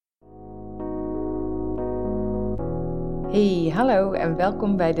Hey, hallo en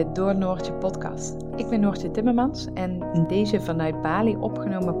welkom bij de Door Noortje podcast. Ik ben Noortje Timmermans en in deze vanuit Bali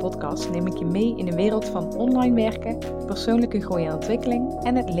opgenomen podcast neem ik je mee in de wereld van online werken, persoonlijke groei en ontwikkeling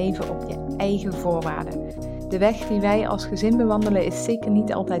en het leven op je eigen voorwaarden. De weg die wij als gezin bewandelen is zeker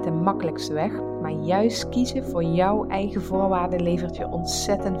niet altijd de makkelijkste weg, maar juist kiezen voor jouw eigen voorwaarden levert je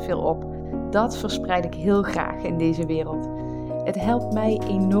ontzettend veel op. Dat verspreid ik heel graag in deze wereld. Het helpt mij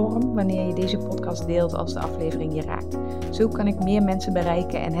enorm wanneer je deze podcast deelt als de aflevering je raakt. Zo kan ik meer mensen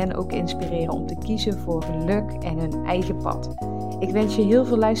bereiken en hen ook inspireren om te kiezen voor geluk en hun eigen pad. Ik wens je heel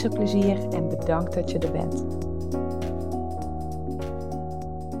veel luisterplezier en bedankt dat je er bent.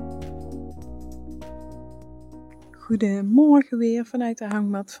 Goedemorgen weer vanuit de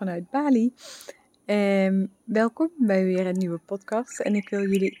hangmat vanuit Bali. Welkom bij weer een nieuwe podcast. En ik wil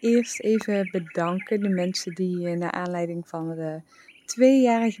jullie eerst even bedanken, de mensen die naar aanleiding van de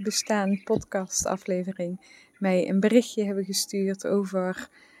 2-jarige bestaan podcastaflevering mij een berichtje hebben gestuurd over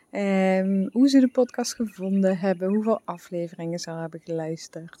hoe ze de podcast gevonden hebben, hoeveel afleveringen ze al hebben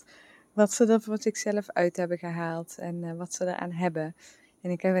geluisterd, wat ze er voor zichzelf uit hebben gehaald en wat ze eraan hebben.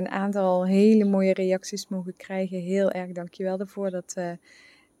 En ik heb een aantal hele mooie reacties mogen krijgen. Heel erg dankjewel daarvoor.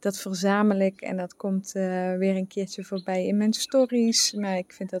 Dat verzamel ik en dat komt weer een keertje voorbij in mijn stories. Maar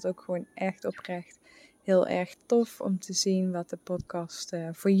ik vind dat ook gewoon echt oprecht heel erg tof om te zien wat de podcast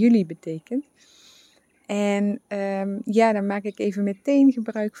voor jullie betekent. En dan maak ik even meteen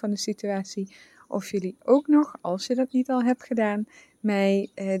gebruik van de situatie of jullie ook nog, als je dat niet al hebt gedaan, mij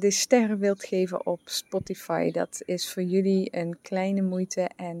de sterren wilt geven op Spotify. Dat is voor jullie een kleine moeite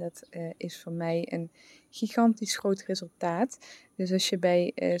en dat is voor mij een gigantisch groot resultaat. Dus als je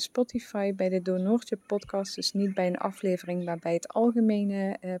bij Spotify, bij de Door Noortje podcast, dus niet bij een aflevering, maar bij het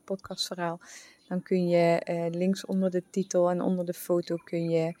algemene podcastverhaal, dan kun je links onder de titel en onder de foto kun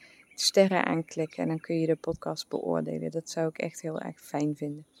je sterren aanklikken en dan kun je de podcast beoordelen. Dat zou ik echt heel erg fijn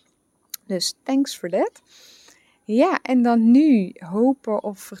vinden. Dus thanks for that. Ja, en dan nu hopen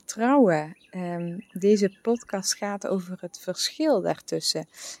of vertrouwen. Deze podcast gaat over het verschil daartussen.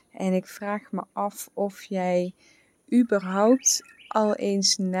 En ik vraag me af of jij überhaupt al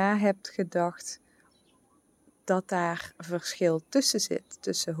eens na hebt gedacht dat daar verschil tussen zit,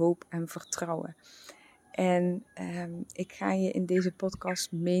 tussen hoop en vertrouwen. En ik ga je in deze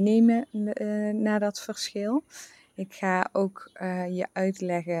podcast meenemen naar dat verschil. Ik ga ook je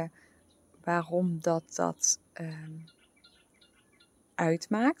uitleggen waarom dat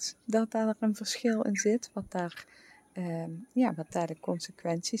uitmaakt, dat daar een verschil in zit, wat daar de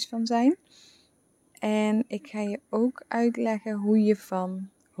consequenties van zijn. En ik ga je ook uitleggen hoe je van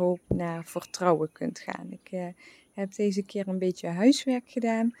hoop naar vertrouwen kunt gaan. Ik heb deze keer een beetje huiswerk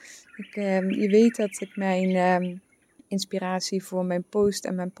gedaan. Je weet dat ik mijn inspiratie voor mijn post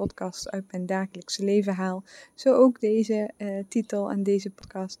en mijn podcast uit mijn dagelijkse leven haal. Zo ook deze titel en deze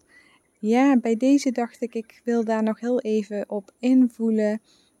podcast. Ja, bij deze dacht ik wil daar nog heel even op invoelen.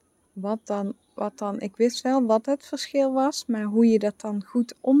 Wat dan, ik wist wel wat het verschil was, maar hoe je dat dan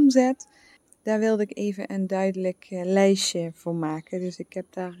goed omzet, daar wilde ik even een duidelijk lijstje voor maken. Dus ik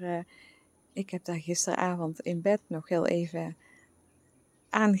heb daar gisteravond in bed nog heel even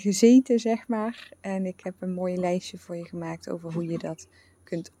aan gezeten, zeg maar. En ik heb een mooi lijstje voor je gemaakt over hoe je dat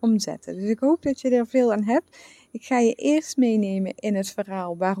kunt omzetten. Dus ik hoop dat je er veel aan hebt. Ik ga je eerst meenemen in het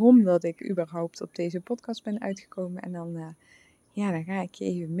verhaal waarom dat ik überhaupt op deze podcast ben uitgekomen. En dan ga ik je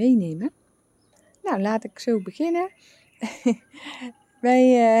even meenemen. Nou, laat ik zo beginnen. Wij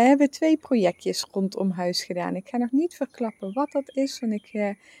hebben 2 projectjes rondom huis gedaan. Ik ga nog niet verklappen wat dat is, want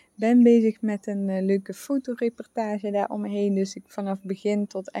ik ben bezig met een leuke fotoreportage daaromheen. Dus vanaf begin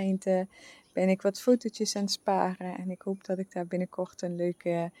tot eind ben ik wat fotootjes aan het sparen. En ik hoop dat ik daar binnenkort een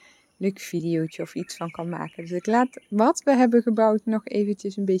leuk videootje of iets van kan maken. Dus ik laat wat we hebben gebouwd nog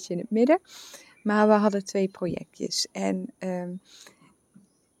eventjes een beetje in het midden. Maar we hadden 2 projectjes. En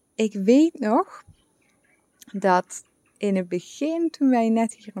ik weet nog dat in het begin, toen wij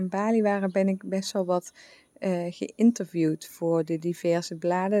net hier in Bali waren, ben ik best wel wat geïnterviewd voor de diverse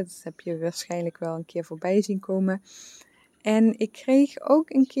bladen. Dat heb je waarschijnlijk wel een keer voorbij zien komen. En ik kreeg ook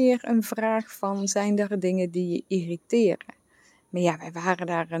een keer een vraag van, zijn er dingen die je irriteren? Maar ja, wij waren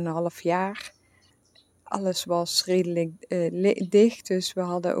daar een half jaar. Alles was redelijk dicht, dus we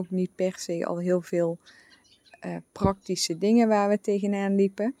hadden ook niet per se al heel veel praktische dingen waar we tegenaan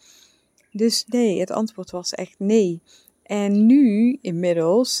liepen. Dus nee, het antwoord was echt nee. En nu,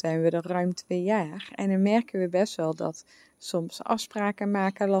 inmiddels, zijn we er ruim 2 jaar. En dan merken we best wel dat soms afspraken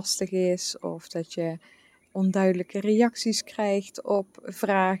maken lastig is. Of dat je onduidelijke reacties krijgt op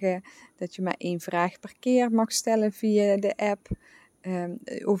vragen. Dat je maar 1 vraag per keer mag stellen via de app.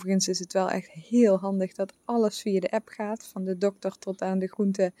 Overigens is het wel echt heel handig dat alles via de app gaat. Van de dokter tot aan de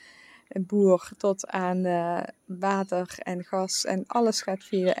groenteboer tot aan water en gas. En alles gaat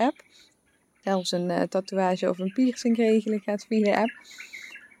via de app. Zelfs een tatoeage of een piercing regelen gaat via de app.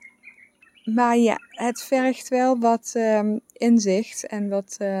 Maar ja, het vergt wel wat inzicht en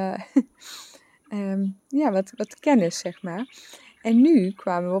wat, wat kennis, zeg maar. En nu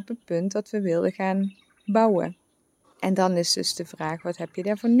kwamen we op het punt dat we wilden gaan bouwen. En dan is dus de vraag, wat heb je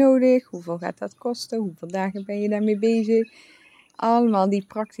daarvoor nodig? Hoeveel gaat dat kosten? Hoeveel dagen ben je daarmee bezig? Allemaal die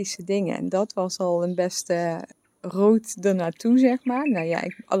praktische dingen. En dat was al een beste rood ernaartoe, zeg maar. Nou ja,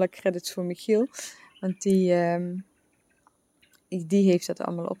 alle credits voor Michiel. Want die heeft dat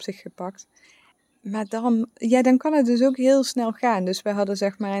allemaal op zich gepakt. Maar dan kan het dus ook heel snel gaan. Dus we hadden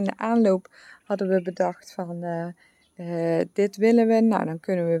zeg maar in de aanloop hadden we bedacht van dit willen we. Nou, dan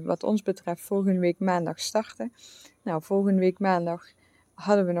kunnen we wat ons betreft volgende week maandag starten. Nou, volgende week maandag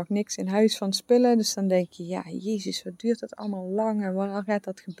hadden we nog niks in huis van spullen. Dus dan denk je, ja, jezus, wat duurt dat allemaal lang en wanneer gaat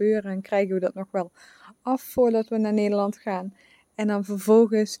dat gebeuren? En krijgen we dat nog wel af voordat we naar Nederland gaan? En dan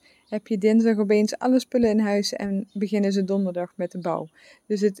vervolgens heb je dinsdag opeens alle spullen in huis en beginnen ze donderdag met de bouw.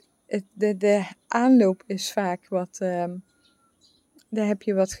 Dus de aanloop is vaak wat, daar heb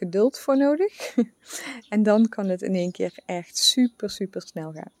je wat geduld voor nodig. En dan kan het in één keer echt super, super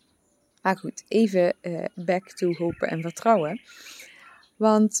snel gaan. Maar goed, even back to hopen en vertrouwen.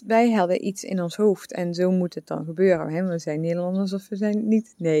 Want wij hadden iets in ons hoofd en zo moet het dan gebeuren. Hè? We zijn Nederlanders of we zijn het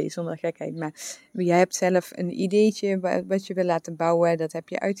niet. Nee, zonder gekheid. Maar jij hebt zelf een ideetje wat je wil laten bouwen. Dat heb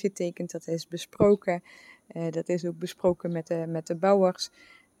je uitgetekend, dat is besproken. Dat is ook besproken met de bouwers.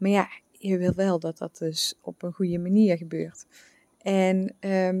 Maar ja, je wil wel dat dat dus op een goede manier gebeurt. En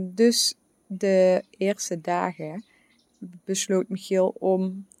dus de eerste dagen besloot Michiel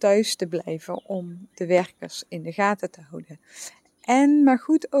om thuis te blijven, om de werkers in de gaten te houden. Maar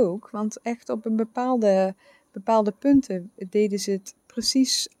goed ook, want echt op een bepaalde punten deden ze het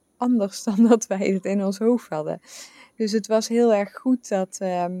precies anders dan dat wij het in ons hoofd hadden. Dus het was heel erg goed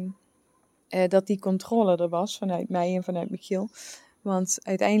dat die controle er was vanuit mij en vanuit Michiel. Want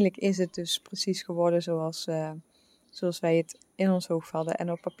uiteindelijk is het dus precies geworden zoals wij het in ons hoofd hadden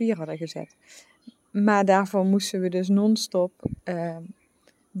en op papier hadden gezet. Maar daarvoor moesten we dus non-stop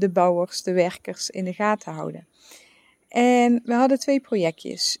de bouwers, de werkers in de gaten houden. En we hadden 2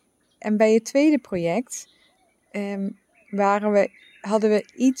 projectjes. En bij het tweede project hadden we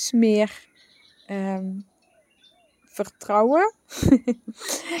iets meer vertrouwen.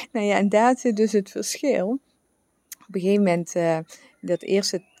 Nou ja, en daar zit dus het verschil. Op een gegeven moment, dat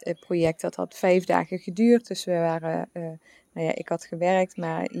eerste project, dat had 5 dagen geduurd. Dus we waren, ik had gewerkt,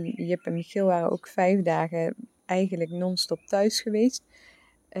 maar Jip en Michiel waren ook 5 dagen eigenlijk non-stop thuis geweest.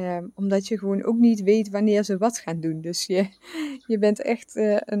 Omdat je gewoon ook niet weet wanneer ze wat gaan doen. Dus je bent echt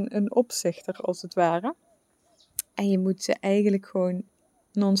een opzichter als het ware. En je moet ze eigenlijk gewoon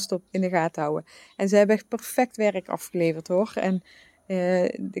non-stop in de gaten houden. En ze hebben echt perfect werk afgeleverd hoor. En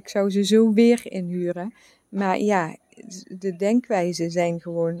ik zou ze zo weer inhuren. Maar ja, de denkwijzen zijn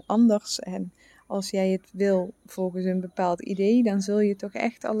gewoon anders. En als jij het wil volgens een bepaald idee, dan zul je toch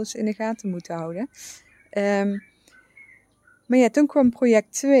echt alles in de gaten moeten houden. Maar ja, toen kwam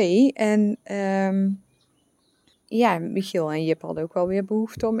project 2 en Michiel en Jip hadden ook wel weer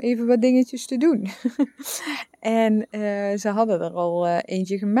behoefte om even wat dingetjes te doen. En ze hadden er al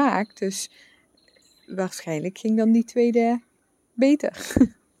eentje gemaakt, dus waarschijnlijk ging dan die tweede beter.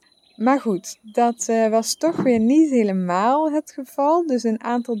 Maar goed, dat was toch weer niet helemaal het geval. Dus een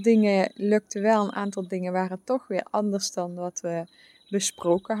aantal dingen lukte wel, een aantal dingen waren toch weer anders dan wat we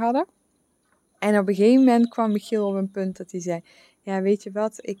besproken hadden. En op een gegeven moment kwam Michiel op een punt dat hij zei, ja weet je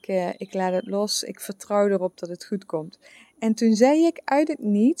wat, ik laat het los, ik vertrouw erop dat het goed komt. En toen zei ik uit het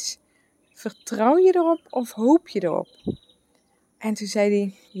niets, vertrouw je erop of hoop je erop? En toen zei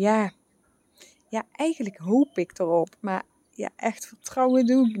hij, ja eigenlijk hoop ik erop, maar ja echt vertrouwen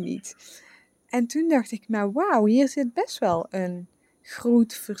doe ik niet. En toen dacht ik, nou wauw, hier zit best wel een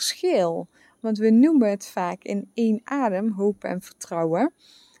groot verschil. Want we noemen het vaak in 1 adem, hopen en vertrouwen.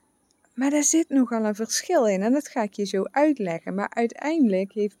 Maar daar zit nogal een verschil in en dat ga ik je zo uitleggen. Maar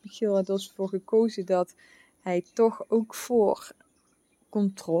uiteindelijk heeft Michiel er dus voor gekozen dat hij toch ook voor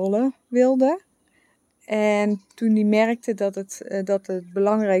controle wilde. En toen hij merkte dat de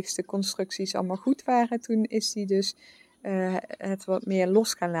belangrijkste constructies allemaal goed waren, toen is hij dus het wat meer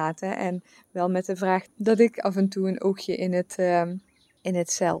los gaan laten. En wel met de vraag dat ik af en toe een oogje in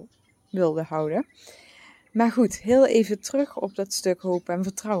het zeil wilde houden. Maar goed, heel even terug op dat stuk hoop en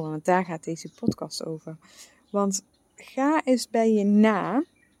vertrouwen, want daar gaat deze podcast over. Want ga eens bij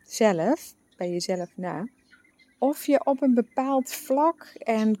jezelf na. Of je op een bepaald vlak,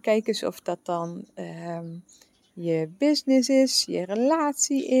 en kijk eens of dat dan je business is, je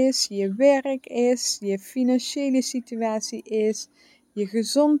relatie is, je werk is, je financiële situatie is, je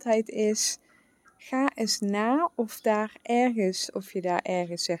gezondheid is. Ga eens na of je daar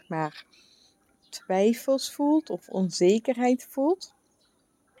ergens zeg maar twijfels voelt of onzekerheid voelt.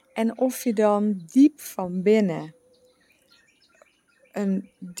 En of je dan diep van binnen een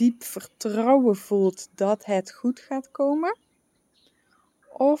diep vertrouwen voelt dat het goed gaat komen.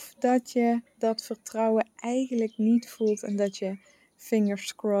 Of dat je dat vertrouwen eigenlijk niet voelt en dat je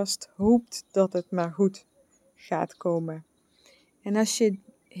fingers crossed hoopt dat het maar goed gaat komen. En als je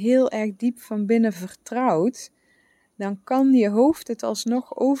heel erg diep van binnen vertrouwt, dan kan je hoofd het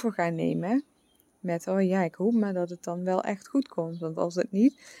alsnog over gaan nemen. Met, oh ja, ik hoop maar dat het dan wel echt goed komt. Want als het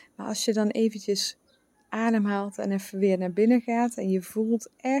niet, maar als je dan eventjes ademhaalt en even weer naar binnen gaat. En je voelt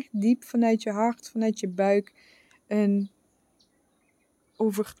echt diep vanuit je hart, vanuit je buik, een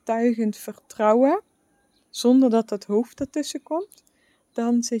overtuigend vertrouwen. Zonder dat het hoofd ertussen komt.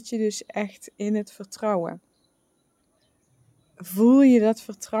 Dan zit je dus echt in het vertrouwen. Voel je dat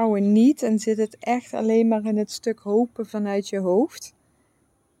vertrouwen niet en zit het echt alleen maar in het stuk hopen vanuit je hoofd?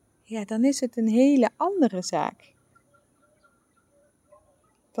 Ja, dan is het een hele andere zaak.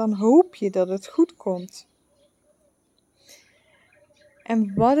 Dan hoop je dat het goed komt.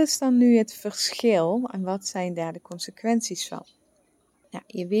 En wat is dan nu het verschil en wat zijn daar de consequenties van? Nou,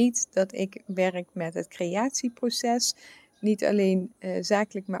 je weet dat ik werk met het creatieproces. Niet alleen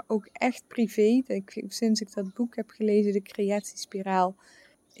zakelijk, maar ook echt privé. Sinds ik dat boek heb gelezen, De Creatiespiraal,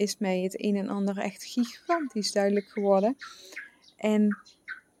 is mij het een en ander echt gigantisch duidelijk geworden. En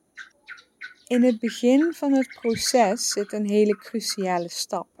in het begin van het proces zit een hele cruciale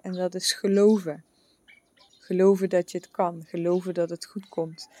stap. En dat is geloven. Geloven dat je het kan. Geloven dat het goed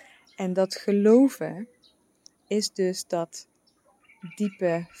komt. En dat geloven is dus dat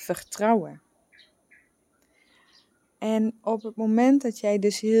diepe vertrouwen. En op het moment dat jij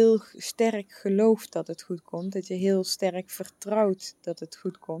dus heel sterk gelooft dat het goed komt, dat je heel sterk vertrouwt dat het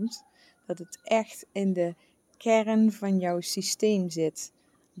goed komt, dat het echt in de kern van jouw systeem zit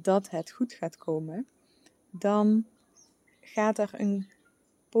dat het goed gaat komen, dan gaat er een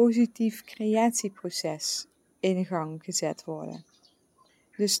positief creatieproces in gang gezet worden.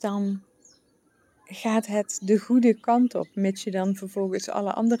 Dus dan gaat het de goede kant op, mits je dan vervolgens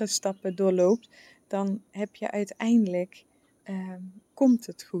alle andere stappen doorloopt, dan heb je uiteindelijk, komt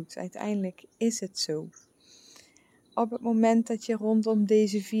het goed. Uiteindelijk is het zo. Op het moment dat je rondom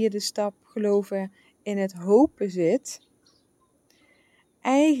deze vierde stap geloven in het hopen zit,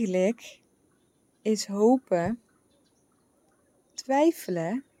 eigenlijk is hopen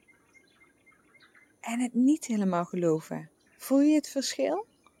twijfelen en het niet helemaal geloven. Voel je het verschil?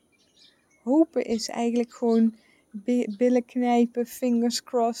 Hopen is eigenlijk gewoon billen knijpen, fingers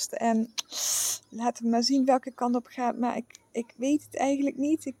crossed en laten we maar zien welke kant op gaat. Maar ik weet het eigenlijk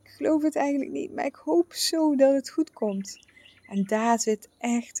niet, ik geloof het eigenlijk niet, maar ik hoop zo dat het goed komt. En daar zit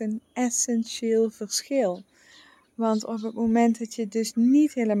echt een essentieel verschil. Want op het moment dat je het dus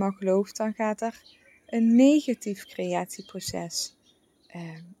niet helemaal gelooft, dan gaat er een negatief creatieproces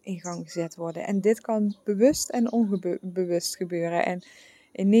in gang gezet worden. En dit kan bewust en onbewust gebeuren. En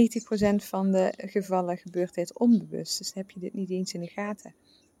in 90% van de gevallen gebeurt dit onbewust. Dus heb je dit niet eens in de gaten.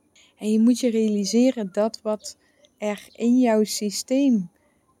 En je moet je realiseren dat wat er in jouw systeem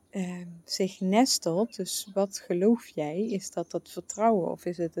zich nestelt. Dus wat geloof jij? Is dat het vertrouwen of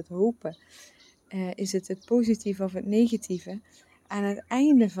is het het hopen? Is het het positieve of het negatieve? Aan het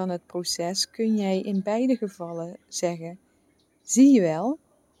einde van het proces kun jij in beide gevallen zeggen, zie je wel?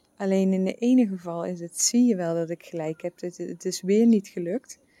 Alleen in de ene geval is het, zie je wel dat ik gelijk heb, het is weer niet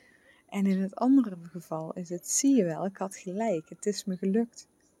gelukt. En in het andere geval is het, zie je wel, ik had gelijk, het is me gelukt.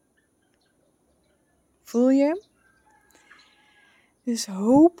 Voel je? Dus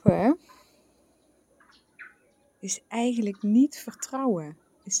hopen is eigenlijk niet vertrouwen,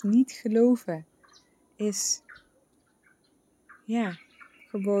 is niet geloven, is, ja,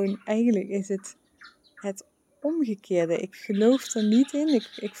 gewoon eigenlijk is het omgekeerde. Ik geloof er niet in,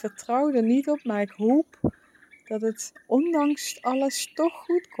 ik vertrouw er niet op, maar ik hoop dat het ondanks alles toch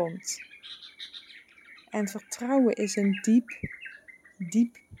goed komt. En vertrouwen is een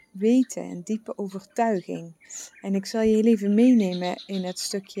diep weten, een diepe overtuiging. En ik zal je heel even meenemen in het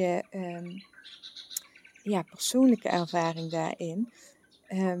stukje persoonlijke ervaring daarin.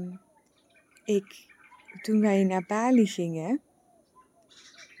 Toen wij naar Bali gingen,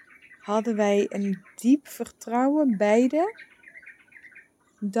 hadden wij een diep vertrouwen beide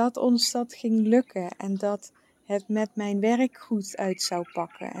dat ons dat ging lukken en dat het met mijn werk goed uit zou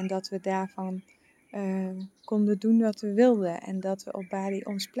pakken en dat we daarvan konden doen wat we wilden en dat we op Bali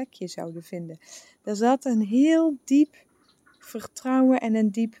ons plekje zouden vinden. Er zat een heel diep vertrouwen en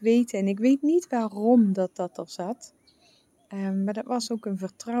een diep weten. En ik weet niet waarom dat er zat. Maar dat was ook een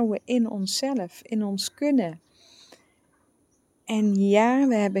vertrouwen in onszelf, in ons kunnen. En ja,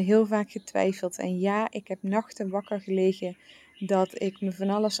 we hebben heel vaak getwijfeld. En ja, ik heb nachten wakker gelegen dat ik me van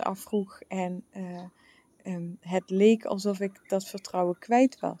alles afvroeg. En het leek alsof ik dat vertrouwen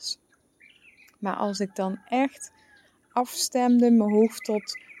kwijt was. Maar als ik dan echt afstemde, mijn hoofd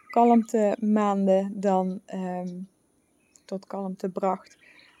tot kalmte maande, dan tot kalmte bracht,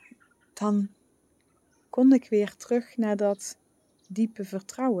 dan kon ik weer terug naar dat diepe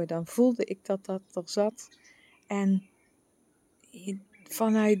vertrouwen. Dan voelde ik dat er zat. En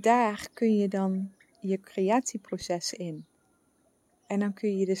vanuit daar kun je dan je creatieproces in. En dan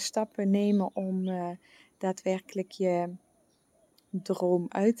kun je de stappen nemen om daadwerkelijk je droom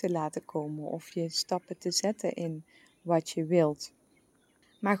uit te laten komen. Of je stappen te zetten in wat je wilt.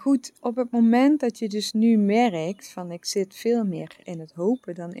 Maar goed, op het moment dat je dus nu merkt van ik zit veel meer in het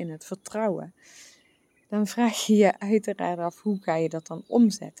hopen dan in het vertrouwen. Dan vraag je je uiteraard af hoe ga je dat dan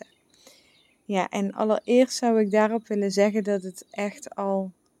omzetten. Ja, en allereerst zou ik daarop willen zeggen dat het echt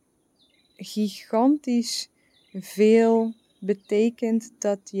al gigantisch veel betekent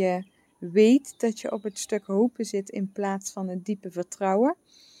dat je weet dat je op het stuk hopen zit in plaats van het diepe vertrouwen.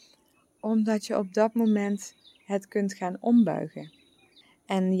 Omdat je op dat moment het kunt gaan ombuigen.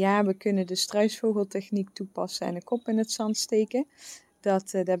 En ja, we kunnen de struisvogeltechniek toepassen en de kop in het zand steken.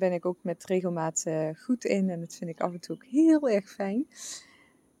 Daar ben ik ook met regelmaat goed in en dat vind ik af en toe ook heel erg fijn.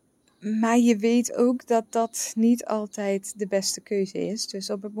 Maar je weet ook dat dat niet altijd de beste keuze is. Dus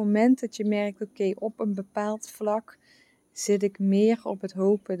op het moment dat je merkt, oké, op een bepaald vlak zit ik meer op het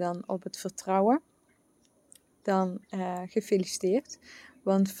hopen dan op het vertrouwen, dan gefeliciteerd.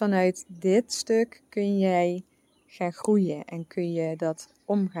 Want vanuit dit stuk kun jij gaan groeien en kun je dat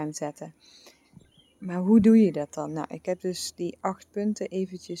om gaan zetten. Maar hoe doe je dat dan? Nou, ik heb dus die 8 punten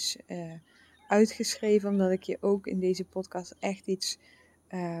eventjes uitgeschreven, omdat ik je ook in deze podcast echt iets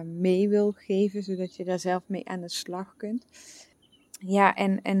mee wil geven, zodat je daar zelf mee aan de slag kunt. Ja,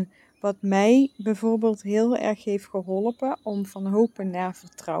 en wat mij bijvoorbeeld heel erg heeft geholpen om van hopen naar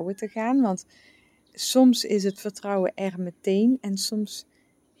vertrouwen te gaan, want soms is het vertrouwen er meteen en soms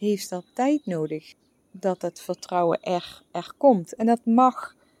heeft dat tijd nodig dat het vertrouwen er komt. En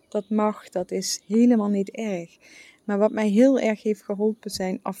dat is helemaal niet erg. Maar wat mij heel erg heeft geholpen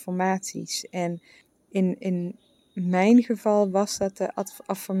zijn affirmaties. En in mijn geval was dat de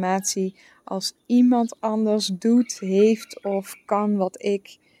affirmatie: als iemand anders doet, heeft of kan wat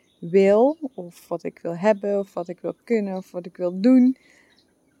ik wil, of wat ik wil hebben, of wat ik wil kunnen, of wat ik wil doen,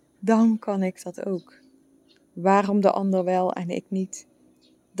 dan kan ik dat ook. Waarom de ander wel en ik niet?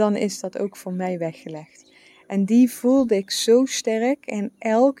 Dan is dat ook voor mij weggelegd. En die voelde ik zo sterk. En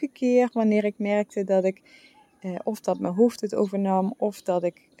elke keer wanneer ik merkte dat ik, of dat mijn hoofd het overnam, of dat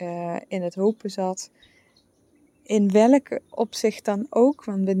ik in het hopen zat, in welke opzicht dan ook,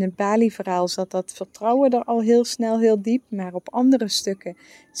 want in het Bali-verhaal zat dat vertrouwen er al heel snel heel diep, maar op andere stukken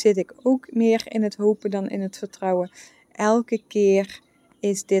zit ik ook meer in het hopen dan in het vertrouwen. Elke keer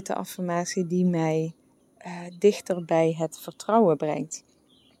is dit de affirmatie die mij dichter bij het vertrouwen brengt.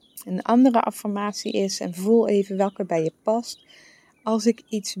 Een andere affirmatie is, en voel even welke bij je past: als ik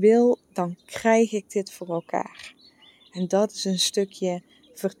iets wil, dan krijg ik dit voor elkaar. En dat is een stukje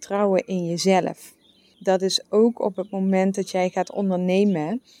vertrouwen in jezelf. Dat is ook op het moment dat jij gaat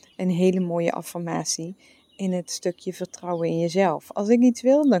ondernemen een hele mooie affirmatie in het stukje vertrouwen in jezelf. Als ik iets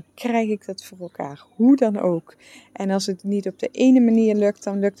wil, dan krijg ik dat voor elkaar. Hoe dan ook. En als het niet op de ene manier lukt,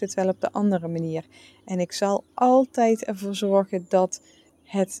 dan lukt het wel op de andere manier. En ik zal altijd ervoor zorgen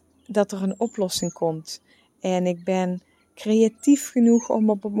dat er een oplossing komt. En ik ben creatief genoeg om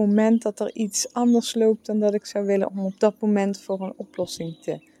op het moment dat er iets anders loopt dan dat ik zou willen, om op dat moment voor een oplossing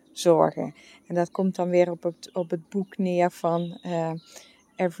te zorgen. En dat komt dan weer op het boek neer van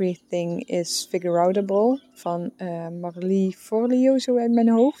Everything is Figureoutable van Marlie Forleo, zo uit mijn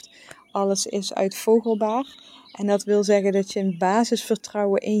hoofd. Alles is uitvogelbaar. En dat wil zeggen dat je een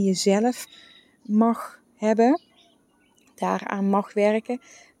basisvertrouwen in jezelf mag hebben, daaraan mag werken,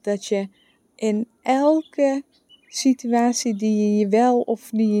 dat je in elke situatie die je wel of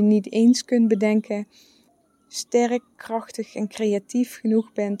die je niet eens kunt bedenken, sterk, krachtig en creatief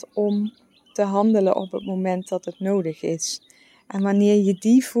genoeg bent om te handelen op het moment dat het nodig is. En wanneer je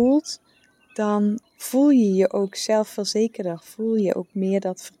die voelt, dan voel je je ook zelfverzekerder, voel je ook meer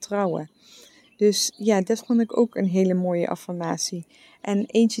dat vertrouwen. Dus ja, dat vond ik ook een hele mooie affirmatie. En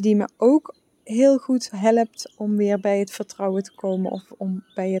eentje die me ook heel goed helpt om weer bij het vertrouwen te komen, of om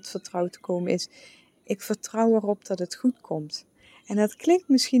bij het vertrouwen te komen, is: ik vertrouw erop dat het goed komt. En dat klinkt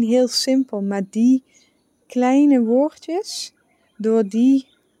misschien heel simpel, maar die kleine woordjes, door die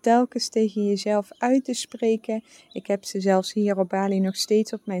telkens tegen jezelf uit te spreken. Ik heb ze zelfs hier op Bali nog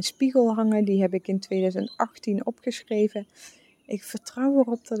steeds op mijn spiegel hangen. Die heb ik in 2018 opgeschreven. Ik vertrouw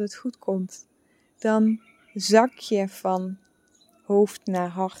erop dat het goed komt. Dan zak je van hoofd naar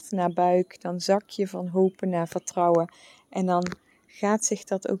hart naar buik. Dan zak je van hopen naar vertrouwen. En dan gaat zich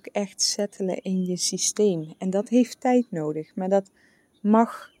dat ook echt settelen in je systeem. En dat heeft tijd nodig. Maar dat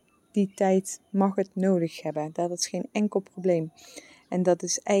die tijd mag het nodig hebben. Dat is geen enkel probleem. En dat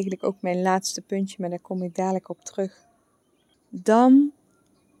is eigenlijk ook mijn laatste puntje, maar daar kom ik dadelijk op terug. Dan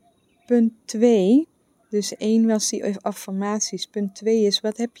punt 2. Dus 1 was die affirmaties. Punt 2 is,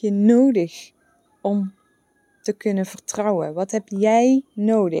 wat heb je nodig om te kunnen vertrouwen? Wat heb jij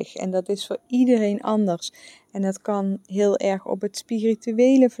nodig? En dat is voor iedereen anders. En dat kan heel erg op het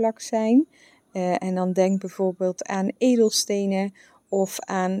spirituele vlak zijn. En dan denk bijvoorbeeld aan edelstenen of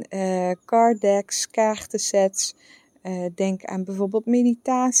aan card decks, kaartensets. Denk aan bijvoorbeeld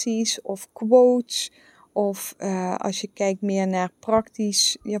meditaties of quotes. Of als je kijkt meer naar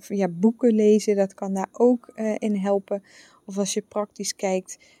praktisch, boeken lezen, dat kan daar ook in helpen. Of als je praktisch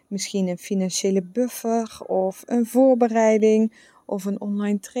kijkt, misschien een financiële buffer of een voorbereiding of een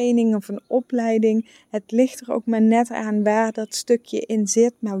online training of een opleiding. Het ligt er ook maar net aan waar dat stukje in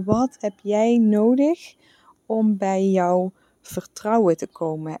zit. Maar wat heb jij nodig om bij jouw vertrouwen te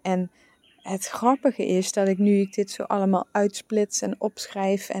komen? En het grappige is dat nu ik dit zo allemaal uitsplits en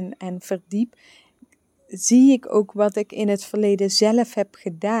opschrijf en verdiep, zie ik ook wat ik in het verleden zelf heb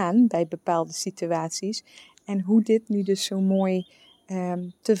gedaan bij bepaalde situaties. En hoe dit nu dus zo mooi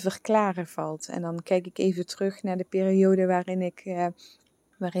te verklaren valt. En dan kijk ik even terug naar de periode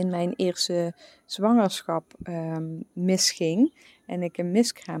waarin mijn eerste zwangerschap misging. En ik een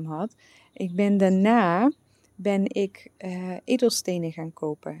miskraam had. Daarna ben ik edelstenen gaan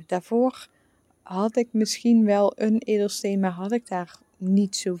kopen. Daarvoor had ik misschien wel een edelsteen, maar had ik daar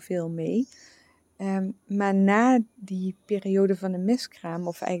niet zoveel mee. Maar na die periode van de miskraam,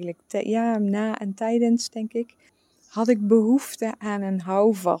 of eigenlijk na en tijdens, denk ik, had ik behoefte aan een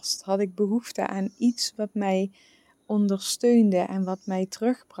houvast. Had ik behoefte aan iets wat mij ondersteunde en wat mij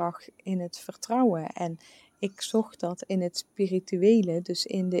terugbracht in het vertrouwen. En ik zocht dat in het spirituele, dus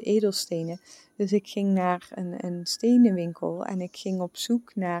in de edelstenen. Dus ik ging naar een stenenwinkel en ik ging op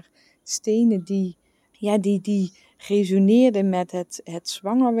zoek naar stenen die resoneerden met het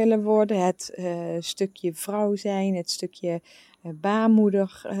zwanger willen worden, het stukje vrouw zijn, het stukje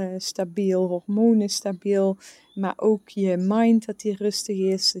baarmoeder stabiel, hormonen stabiel, maar ook je mind dat die rustig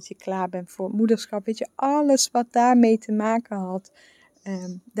is, dat je klaar bent voor het moederschap. Weet je, alles wat daarmee te maken had,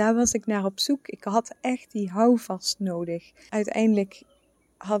 daar was ik naar op zoek. Ik had echt die houvast nodig. Uiteindelijk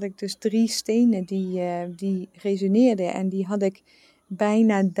had ik dus 3 stenen die resoneerden en die had ik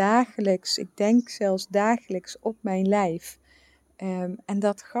bijna dagelijks, ik denk zelfs dagelijks op mijn lijf. En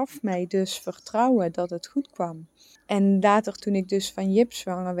dat gaf mij dus vertrouwen dat het goed kwam. En later, toen ik dus van Jip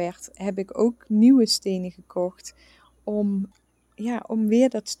zwanger werd, heb ik ook nieuwe stenen gekocht om weer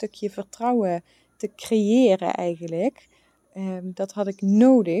dat stukje vertrouwen te creëren eigenlijk. Dat had ik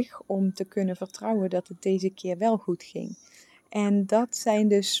nodig om te kunnen vertrouwen dat het deze keer wel goed ging. En dat zijn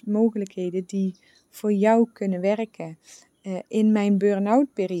dus mogelijkheden die voor jou kunnen werken. In mijn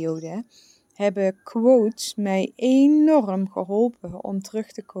burn-out periode hebben quotes mij enorm geholpen om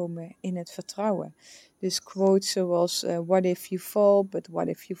terug te komen in het vertrouwen. Dus quotes zoals what if you fall, but what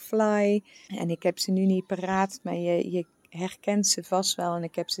if you fly. En ik heb ze nu niet paraat, maar je herkent ze vast wel. En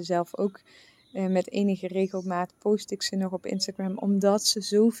ik heb ze zelf ook met enige regelmaat post ik ze nog op Instagram, omdat ze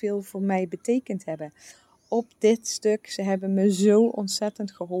zoveel voor mij betekend hebben. Op dit stuk, ze hebben me zo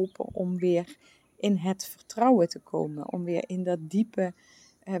ontzettend geholpen om weer in het vertrouwen te komen. Om weer in dat diepe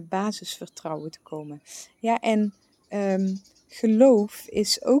basisvertrouwen te komen. Ja, en geloof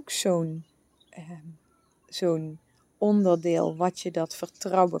is ook zo'n onderdeel wat je dat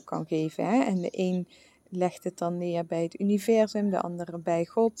vertrouwen kan geven. Hè? En de een legt het dan neer bij het universum, de andere bij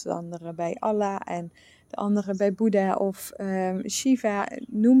God, de andere bij Allah en de andere bij Boeddha of Shiva,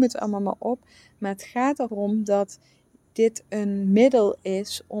 noem het allemaal maar op. Maar het gaat erom dat dit een middel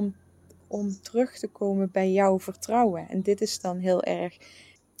is om terug te komen bij jouw vertrouwen. En dit is dan heel erg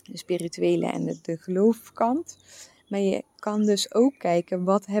de spirituele en de geloofkant. Maar je kan dus ook kijken,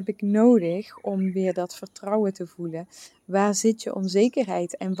 wat heb ik nodig om weer dat vertrouwen te voelen? Waar zit je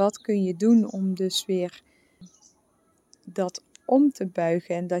onzekerheid? En wat kun je doen om dus weer dat om te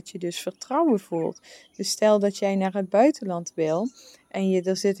buigen en dat je dus vertrouwen voelt? Dus stel dat jij naar het buitenland wil en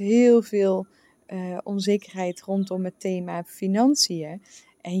er zit heel veel onzekerheid rondom het thema financiën.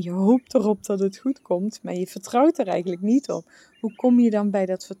 En je hoopt erop dat het goed komt, maar je vertrouwt er eigenlijk niet op. Hoe kom je dan bij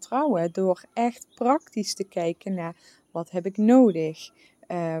dat vertrouwen? Door echt praktisch te kijken naar wat heb ik nodig?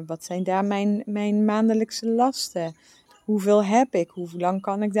 Wat zijn daar mijn maandelijkse lasten? Hoeveel heb ik? Hoe lang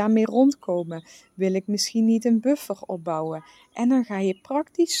kan ik daarmee rondkomen? Wil ik misschien niet een buffer opbouwen? En dan ga je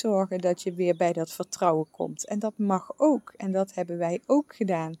praktisch zorgen dat je weer bij dat vertrouwen komt. En dat mag ook. En dat hebben wij ook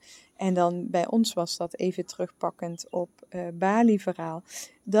gedaan. En dan bij ons was dat even terugpakkend op Bali-verhaal.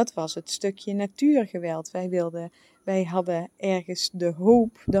 Dat was het stukje natuurgeweld. Wij hadden ergens de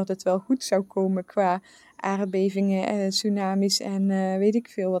hoop dat het wel goed zou komen qua aardbevingen, tsunamis en weet ik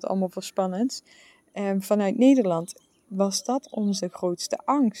veel wat allemaal voor spannends. Vanuit Nederland was dat onze grootste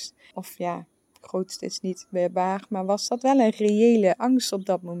angst. Of ja, grootste is niet waar, maar was dat wel een reële angst op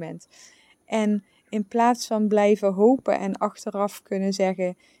dat moment. En in plaats van blijven hopen en achteraf kunnen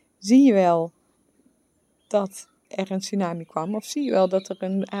zeggen, zie je wel dat er een tsunami kwam, of zie je wel dat er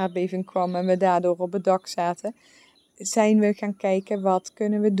een aardbeving kwam en we daardoor op het dak zaten, zijn we gaan kijken wat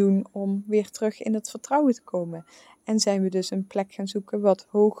kunnen we doen om weer terug in het vertrouwen te komen. En zijn we dus een plek gaan zoeken wat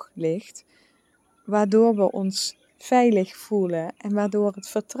hoog ligt, waardoor we ons veilig voelen en waardoor het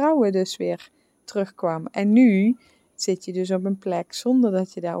vertrouwen dus weer terugkwam. En nu zit je dus op een plek, zonder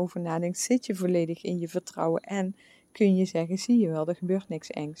dat je daarover nadenkt, zit je volledig in je vertrouwen en kun je zeggen, zie je wel, er gebeurt niks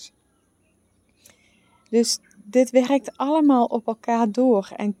engs. Dus dit werkt allemaal op elkaar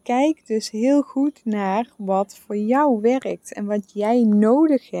door en kijk dus heel goed naar wat voor jou werkt en wat jij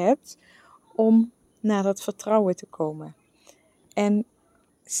nodig hebt om naar dat vertrouwen te komen. En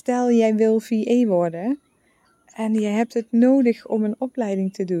stel jij wil VA worden en je hebt het nodig om een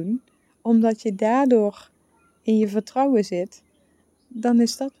opleiding te doen, omdat je daardoor in je vertrouwen zit, dan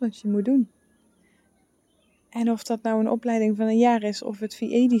is dat wat je moet doen. En of dat nou een opleiding van een jaar is of het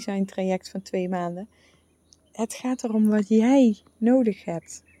VA-design traject van 2 maanden, het gaat erom wat jij nodig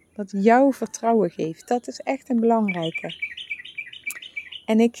hebt, wat jouw vertrouwen geeft. Dat is echt een belangrijke.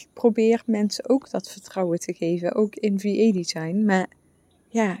 En ik probeer mensen ook dat vertrouwen te geven, ook in VA-design, maar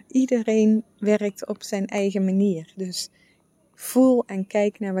ja, iedereen werkt op zijn eigen manier. Dus voel en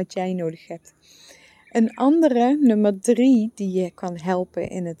kijk naar wat jij nodig hebt. Een andere, nummer 3, die je kan helpen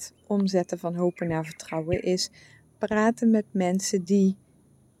in het omzetten van hopen naar vertrouwen, is praten met mensen die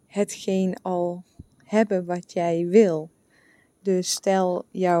hetgeen al hebben wat jij wil. Dus stel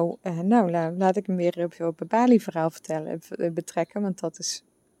jou, laat ik hem weer op het Bali-verhaal betrekken, want dat is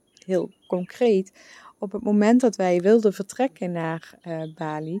heel concreet. Op het moment dat wij wilden vertrekken naar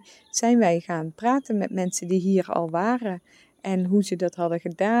Bali, zijn wij gaan praten met mensen die hier al waren. En hoe ze dat hadden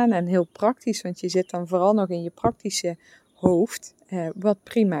gedaan. En heel praktisch, want je zit dan vooral nog in je praktische hoofd, wat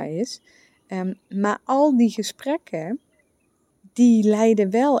prima is. Maar al die gesprekken, die leiden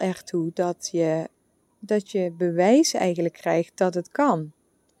wel ertoe dat je bewijs eigenlijk krijgt dat het kan.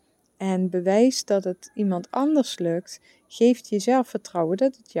 En bewijs dat het iemand anders lukt, geeft jezelf vertrouwen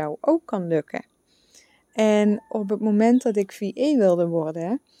dat het jou ook kan lukken. En op het moment dat ik VA wilde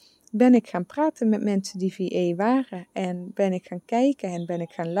worden, ben ik gaan praten met mensen die VA waren. En ben ik gaan kijken en ben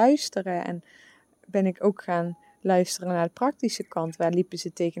ik gaan luisteren. En ben ik ook gaan luisteren naar de praktische kant. Waar liepen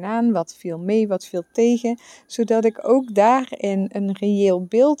ze tegenaan? Wat viel mee? Wat viel tegen? Zodat ik ook daarin een reëel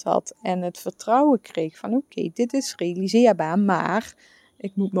beeld had. En het vertrouwen kreeg van oké, dit is realiseerbaar. Maar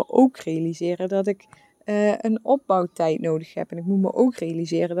ik moet me ook realiseren dat ik een opbouwtijd nodig heb. En ik moet me ook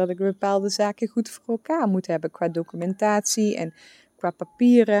realiseren dat ik bepaalde zaken goed voor elkaar moet hebben. Qua documentatie en qua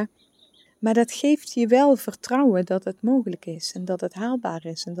papieren. Maar dat geeft je wel vertrouwen dat het mogelijk is. En dat het haalbaar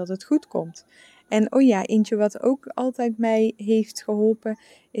is. En dat het goed komt. En oh ja, eentje wat ook altijd mij heeft geholpen.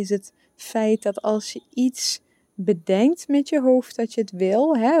 Is het feit dat als je iets bedenkt met je hoofd dat je het wil.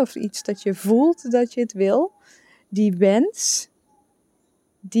 Of iets dat je voelt dat je het wil. Die wens,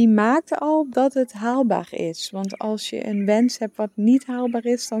 die maakt al dat het haalbaar is. Want als je een wens hebt wat niet haalbaar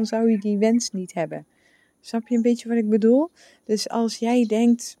is, dan zou je die wens niet hebben. Snap je een beetje wat ik bedoel? Dus als jij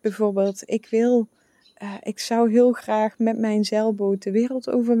denkt bijvoorbeeld, ik zou heel graag met mijn zeilboot de wereld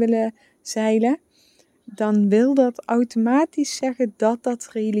over willen zeilen, dan wil dat automatisch zeggen dat dat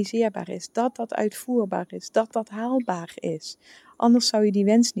realiseerbaar is, dat dat uitvoerbaar is, dat dat haalbaar is. Anders zou je die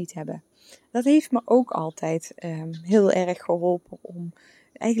wens niet hebben. Dat heeft me ook altijd heel erg geholpen om.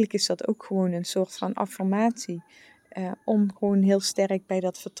 Eigenlijk is dat ook gewoon een soort van affirmatie. Om gewoon heel sterk bij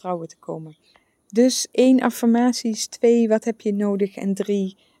dat vertrouwen te komen. Dus 1, affirmaties. 2, wat heb je nodig? En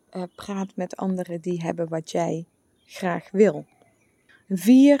 3, praat met anderen die hebben wat jij graag wil.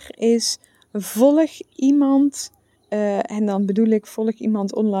 4 is, volg iemand. En dan bedoel ik, volg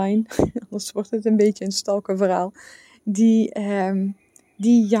iemand online. Anders wordt het een beetje een stalkerverhaal.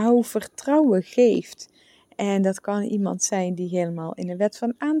 Die jou vertrouwen geeft. En dat kan iemand zijn die helemaal in de wet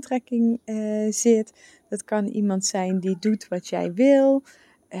van aantrekking zit. Dat kan iemand zijn die doet wat jij wil.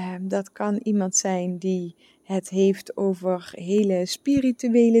 Dat kan iemand zijn die het heeft over hele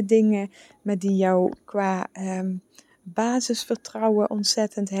spirituele dingen, maar die jou qua basisvertrouwen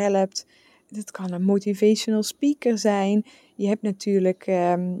ontzettend helpt. Dat kan een motivational speaker zijn. Je hebt natuurlijk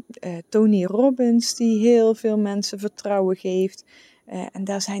Tony Robbins, die heel veel mensen vertrouwen geeft. En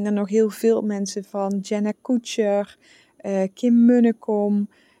daar zijn er nog heel veel mensen van. Jenna Kutcher, Kim Munnekom,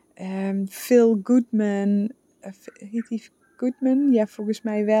 Phil Goodman. Heet die Goodman? Ja, volgens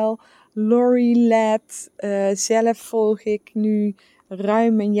mij wel. Lori Ladd. Zelf volg ik nu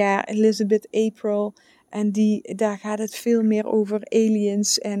ruim een jaar Elizabeth April. En daar gaat het veel meer over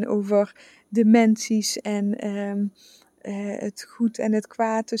aliens en over dimensies en het goed en het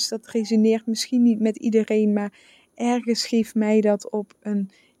kwaad. Dus dat resoneert misschien niet met iedereen, maar ergens geeft mij dat op een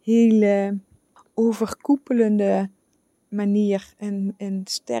hele overkoepelende manier een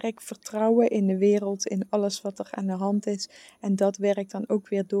sterk vertrouwen in de wereld, in alles wat er aan de hand is. En dat werkt dan ook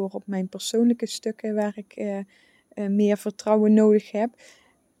weer door op mijn persoonlijke stukken waar ik meer vertrouwen nodig heb.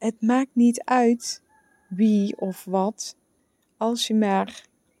 Het maakt niet uit wie of wat, als je maar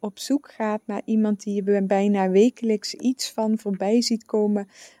op zoek gaat naar iemand die je bijna wekelijks iets van voorbij ziet komen,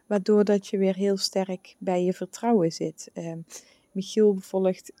 waardoor dat je weer heel sterk bij je vertrouwen zit. Michiel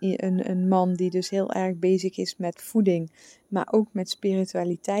volgt een man die dus heel erg bezig is met voeding, maar ook met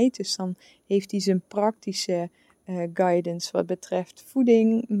spiritualiteit. Dus dan heeft hij zijn praktische guidance wat betreft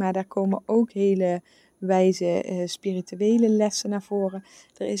voeding, maar daar komen ook hele wijze spirituele lessen naar voren.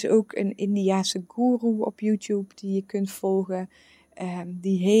 Er is ook een Indiase guru op YouTube die je kunt volgen,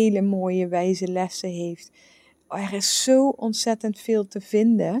 die hele mooie wijze lessen heeft. Er is zo ontzettend veel te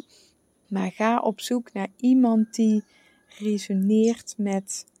vinden, maar ga op zoek naar iemand die resoneert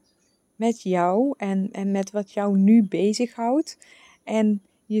met jou en met wat jou nu bezighoudt. En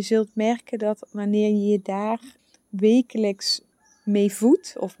je zult merken dat wanneer je je daar wekelijks mee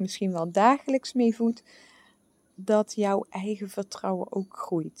voedt, of misschien wel dagelijks mee voedt, dat jouw eigen vertrouwen ook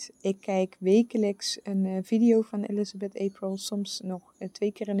groeit. Ik kijk wekelijks een video van Elizabeth April, soms nog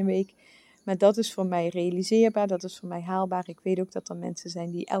 2 keer in de week. Maar dat is voor mij realiseerbaar, dat is voor mij haalbaar. Ik weet ook dat er mensen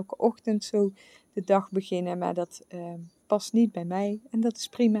zijn die elke ochtend zo de dag beginnen, maar dat past niet bij mij en dat is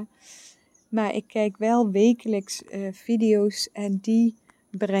prima. Maar ik kijk wel wekelijks video's en die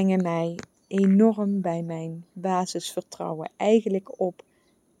brengen mij enorm bij mijn basisvertrouwen. Eigenlijk op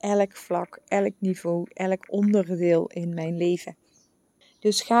elk vlak, elk niveau, elk onderdeel in mijn leven.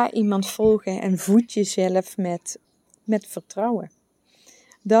 Dus ga iemand volgen en voed jezelf met vertrouwen.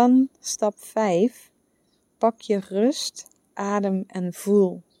 Dan stap 5. Pak je rust, adem en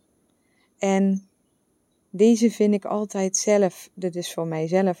voel. En deze vind ik altijd zelf, dit is voor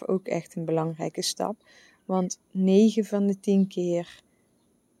mijzelf ook echt een belangrijke stap. Want 9 van de 10 keer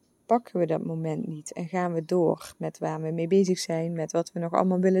pakken we dat moment niet en gaan we door met waar we mee bezig zijn, met wat we nog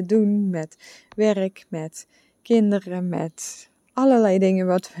allemaal willen doen, met werk, met kinderen, met allerlei dingen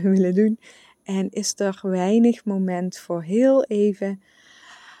wat we willen doen. En is er weinig moment voor heel even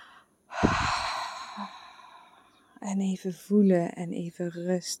en even voelen en even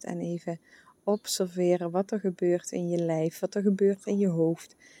rust en even observeren wat er gebeurt in je lijf, wat er gebeurt in je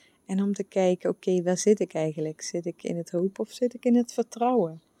hoofd. En om te kijken, oké, waar zit ik eigenlijk? Zit ik in het hoop of zit ik in het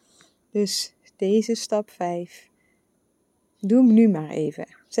vertrouwen? Dus deze stap 5, doe hem nu maar even.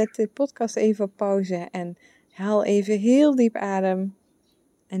 Zet de podcast even op pauze en haal even heel diep adem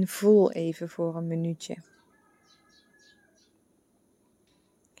en voel even voor een minuutje.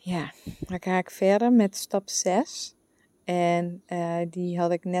 Ja, dan ga ik verder met stap 6. En die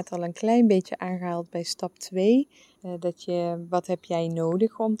had ik net al een klein beetje aangehaald bij stap 2. Wat heb jij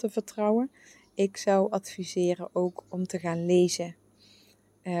nodig om te vertrouwen? Ik zou adviseren ook om te gaan lezen.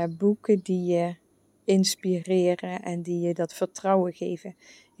 Boeken die je inspireren en die je dat vertrouwen geven.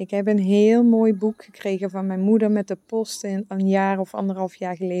 Ik heb een heel mooi boek gekregen van mijn moeder met de post een jaar of 1,5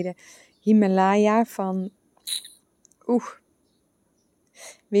 jaar geleden. Himalaya van,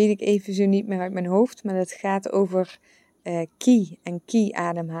 weet ik even zo niet meer uit mijn hoofd, maar het gaat over ki en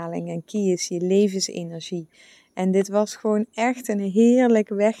ki-ademhaling. En ki is je levensenergie. En dit was gewoon echt een heerlijk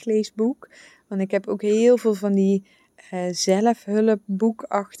wegleesboek, want ik heb ook heel veel van die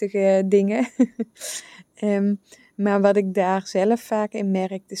zelfhulpboekachtige dingen. Maar wat ik daar zelf vaak in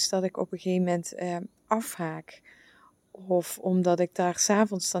merk, is dat ik op een gegeven moment afhaak. Of omdat ik daar 's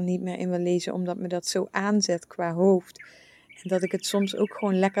avonds dan niet meer in wil lezen, omdat me dat zo aanzet qua hoofd. En dat ik het soms ook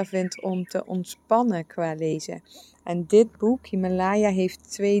gewoon lekker vind om te ontspannen qua lezen. En dit boek, Himalaya,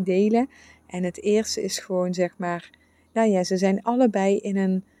 heeft 2 delen. En het eerste is gewoon zeg maar, nou ja, ze zijn allebei in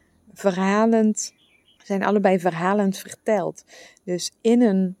een verhalend zijn allebei verhalend verteld. Dus in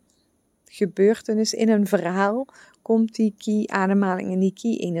een gebeurtenis, in een verhaal, komt die ki-ademhaling en die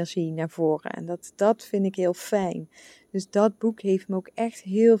ki-energie naar voren. En dat vind ik heel fijn. Dus dat boek heeft me ook echt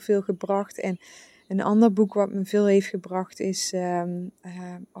heel veel gebracht. En een ander boek wat me veel heeft gebracht is,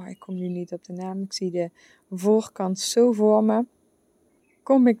 ik kom nu niet op de naam, ik zie de voorkant zo voor me.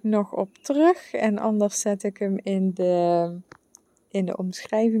 Kom ik nog op terug en anders zet ik hem in de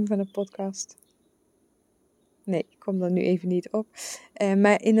omschrijving van de podcast. Nee, ik kom er nu even niet op.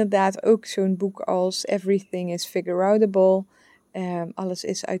 Maar inderdaad ook zo'n boek als Everything is Figure-outable. Alles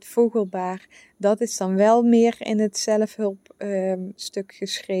is uitvogelbaar. Dat is dan wel meer in het zelfhulpstuk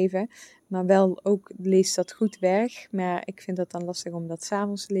geschreven. Maar wel ook leest dat goed weg. Maar ik vind dat dan lastig om dat 's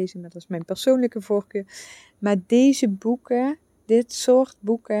avonds te lezen. Maar dat is mijn persoonlijke voorkeur. Maar deze boeken, dit soort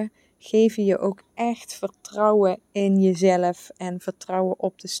boeken, geven je ook echt vertrouwen in jezelf. En vertrouwen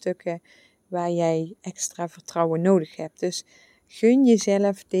op de stukken waar jij extra vertrouwen nodig hebt. Dus gun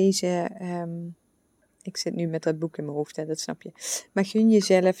jezelf deze, ik zit nu met dat boek in mijn hoofd, hè, dat snap je. Maar gun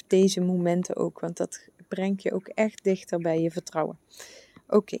jezelf deze momenten ook, want dat brengt je ook echt dichter bij je vertrouwen.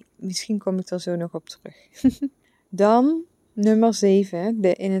 Oké, misschien kom ik er zo nog op terug. Dan nummer 7.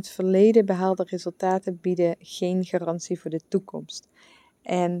 De in het verleden behaalde resultaten bieden geen garantie voor de toekomst.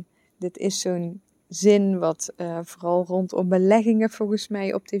 En dit is zo'n zin wat vooral rondom beleggingen volgens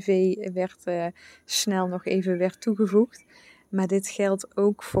mij op tv snel nog even werd toegevoegd. Maar dit geldt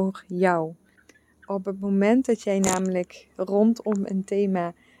ook voor jou. Op het moment dat jij namelijk rondom een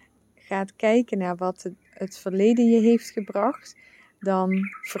thema gaat kijken naar wat het verleden je heeft gebracht, dan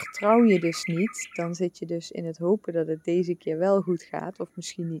vertrouw je dus niet. Dan zit je dus in het hopen dat het deze keer wel goed gaat, of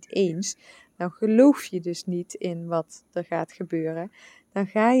misschien niet eens. Dan geloof je dus niet in wat er gaat gebeuren. Dan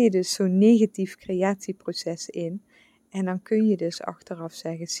ga je dus zo'n negatief creatieproces in. En dan kun je dus achteraf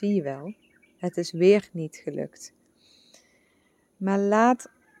zeggen, zie je wel, het is weer niet gelukt. Maar laat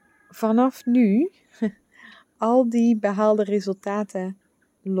vanaf nu al die behaalde resultaten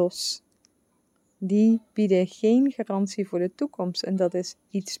los. Die bieden geen garantie voor de toekomst. En dat is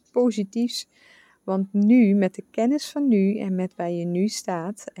iets positiefs. Want nu, met de kennis van nu en met waar je nu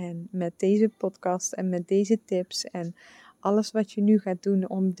staat en met deze podcast en met deze tips en alles wat je nu gaat doen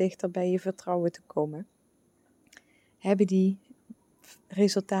om dichter bij je vertrouwen te komen, hebben die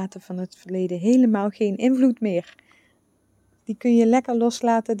resultaten van het verleden helemaal geen invloed meer. Die kun je lekker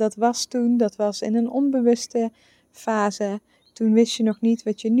loslaten. Dat was toen, dat was in een onbewuste fase. Toen wist je nog niet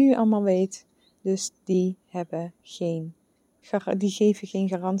wat je nu allemaal weet. Dus die geven geen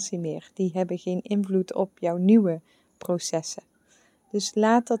garantie meer. Die hebben geen invloed op jouw nieuwe processen. Dus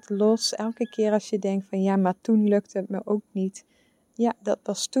laat dat los. Elke keer als je denkt van ja, maar toen lukte het me ook niet. Ja, dat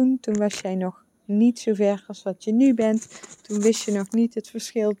was toen. Toen was jij nog niet zo ver als wat je nu bent. Toen wist je nog niet het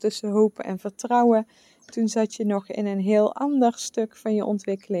verschil tussen hopen en vertrouwen. Toen zat je nog in een heel ander stuk van je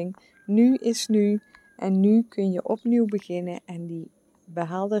ontwikkeling. Nu is nu. En nu kun je opnieuw beginnen. En die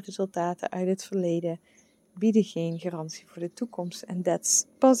behaalde resultaten uit het verleden bieden geen garantie voor de toekomst. En that's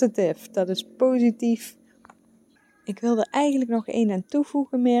positive. Dat is positief. Ik wil er eigenlijk nog één aan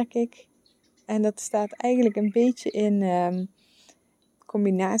toevoegen, merk ik. En dat staat eigenlijk een beetje in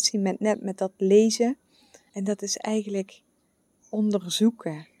combinatie met dat lezen. En dat is eigenlijk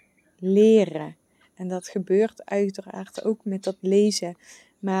onderzoeken, leren. En dat gebeurt uiteraard ook met dat lezen.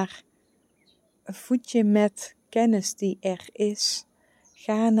 Maar voed je met kennis die er is.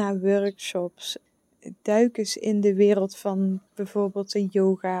 Ga naar workshops. Duik eens in de wereld van bijvoorbeeld de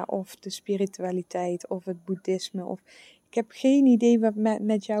yoga of de spiritualiteit of het boeddhisme. Ik heb geen idee wat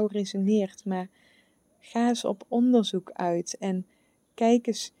met jou resoneert, maar ga eens op onderzoek uit en kijk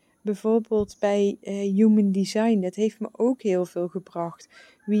eens bijvoorbeeld bij Human Design. Dat heeft me ook heel veel gebracht.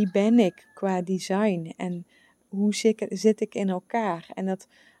 Wie ben ik qua design en hoe zit ik in elkaar? En dat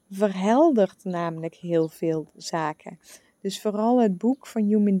verheldert namelijk heel veel zaken. Dus vooral het boek van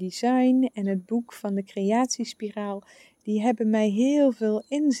Human Design en het boek van de creatiespiraal, die hebben mij heel veel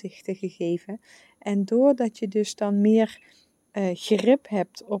inzichten gegeven. En doordat je dus dan meer grip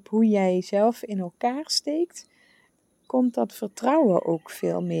hebt op hoe jij zelf in elkaar steekt, komt dat vertrouwen ook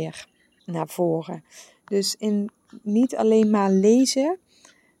veel meer naar voren. Dus niet alleen maar lezen,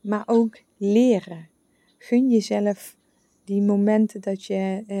 maar ook leren. Gun jezelf die momenten dat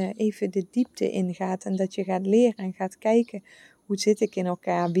je even de diepte ingaat en dat je gaat leren en gaat kijken, hoe zit ik in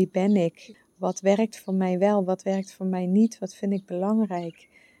elkaar, wie ben ik, wat werkt voor mij wel, wat werkt voor mij niet, wat vind ik belangrijk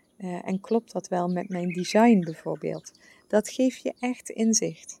en klopt dat wel met mijn design bijvoorbeeld. Dat geeft je echt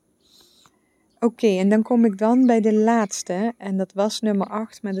inzicht. Oké, en dan kom ik dan bij de laatste en dat was nummer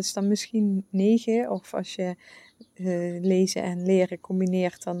 8, maar dat is dan misschien 9 of als je lezen en leren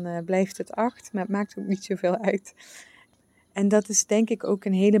combineert, dan blijft het 8. Maar het maakt ook niet zoveel uit. En dat is denk ik ook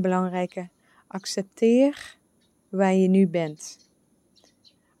een hele belangrijke. Accepteer waar je nu bent.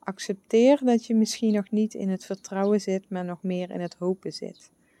 Accepteer dat je misschien nog niet in het vertrouwen zit, maar nog meer in het hopen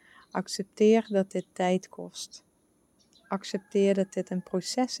zit. Accepteer dat dit tijd kost. Accepteer dat dit een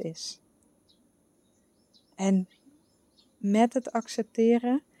proces is. En met het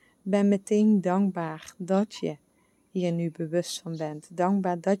accepteren ben meteen dankbaar dat je hier nu bewust van bent.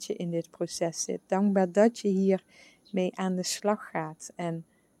 Dankbaar dat je in dit proces zit. Dankbaar dat je hier mee aan de slag gaat. En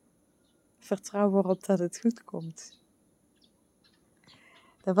vertrouw erop dat het goed komt.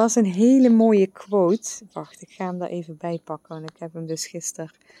 Er was een hele mooie quote. Wacht, ik ga hem daar even bij pakken. Want ik heb hem dus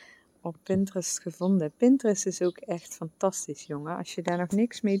gisteren op Pinterest gevonden. Pinterest is ook echt fantastisch, jongen. Als je daar nog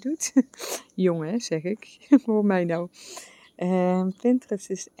niks mee doet. Jongen, zeg ik. Voor mij nou. Pinterest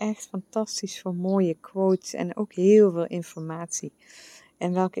is echt fantastisch voor mooie quotes. En ook heel veel informatie.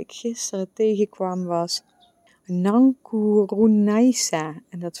 En welke ik gisteren tegenkwam was Nankurunaisa.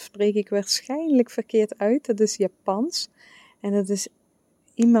 En dat spreek ik waarschijnlijk verkeerd uit. Dat is Japans. En dat is...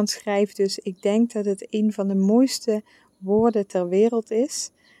 Iemand schrijft dus, ik denk dat het een van de mooiste woorden ter wereld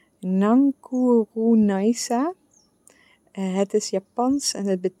is. Nankurunaisa. Het is Japans en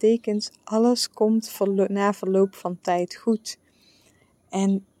het betekent alles komt na verloop van tijd goed.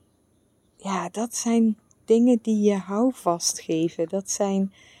 En ja, dat zijn dingen die je houvast geven. Dat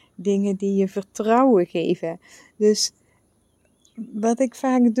zijn dingen die je vertrouwen geven. Dus wat ik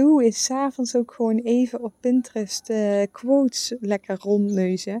vaak doe is 's avonds ook gewoon even op Pinterest quotes lekker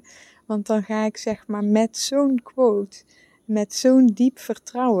rondneuzen. Want dan ga ik zeg maar met zo'n quote, met zo'n diep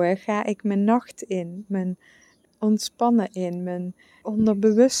vertrouwen, ga ik mijn nacht in, mijn ontspannen in, mijn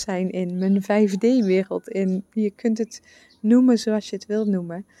onderbewustzijn in, mijn 5D-wereld in. Je kunt het noemen zoals je het wil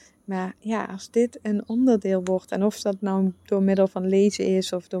noemen. Maar ja, als dit een onderdeel wordt, en of dat nou door middel van lezen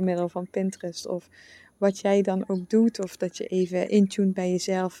is, of door middel van Pinterest, of wat jij dan ook doet, of dat je even intunt bij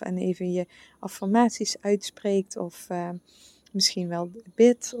jezelf en even je affirmaties uitspreekt, of misschien wel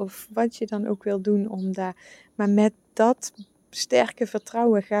bidt, of wat je dan ook wil doen om daar. Maar met dat sterke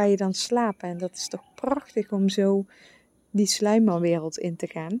vertrouwen ga je dan slapen. En dat is toch prachtig om zo die sluimerwereld in te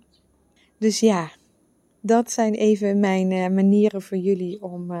gaan. Dus ja, dat zijn even mijn manieren voor jullie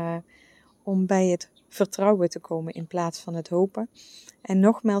om bij het vertrouwen te komen in plaats van het hopen. En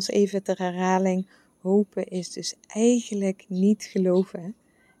nogmaals even ter herhaling, hopen is dus eigenlijk niet geloven.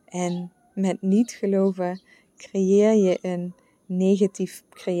 En met niet geloven creëer je een negatief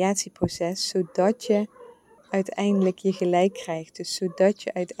creatieproces, zodat je uiteindelijk je gelijk krijgt. Dus zodat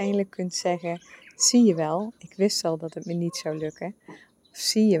je uiteindelijk kunt zeggen, zie je wel, ik wist al dat het me niet zou lukken. Of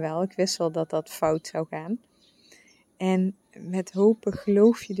zie je wel, ik wist wel dat dat fout zou gaan. En met hopen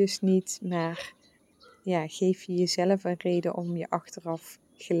geloof je dus niet, maar ja, geef je jezelf een reden om je achteraf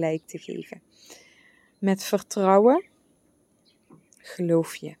gelijk te geven. Met vertrouwen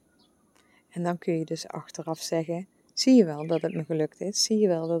geloof je. En dan kun je dus achteraf zeggen, zie je wel dat het me gelukt is? Zie je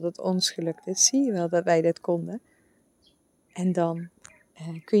wel dat het ons gelukt is? Zie je wel dat wij dit konden? En dan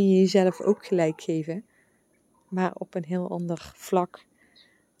kun je jezelf ook gelijk geven, maar op een heel ander vlak.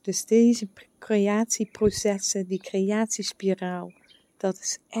 Dus deze creatieprocessen, die creatiespiraal, dat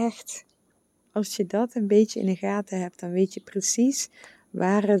is echt, als je dat een beetje in de gaten hebt, dan weet je precies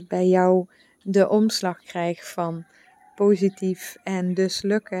waar het bij jou de omslag krijgt van positief en dus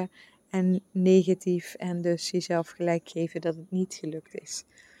lukken en negatief en dus jezelf gelijk geven dat het niet gelukt is.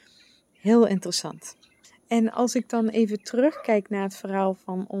 Heel interessant. En als ik dan even terugkijk naar het verhaal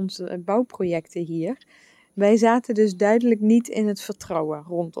van onze bouwprojecten hier. Wij zaten dus duidelijk niet in het vertrouwen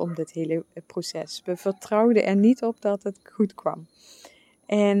rondom dit hele proces. We vertrouwden er niet op dat het goed kwam.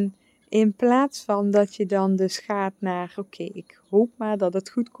 En in plaats van dat je dan dus gaat naar, oké, ik hoop maar dat het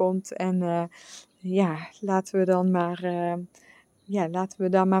goed komt. En laten we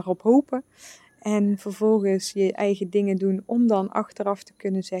daar maar op hopen. En vervolgens je eigen dingen doen om dan achteraf te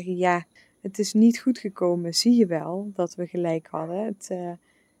kunnen zeggen, ja, het is niet goed gekomen. Zie je wel dat we gelijk hadden.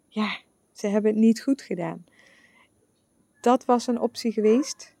 Ze hebben het niet goed gedaan. Dat was een optie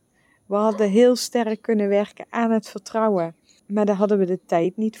geweest. We hadden heel sterk kunnen werken aan het vertrouwen. Maar daar hadden we de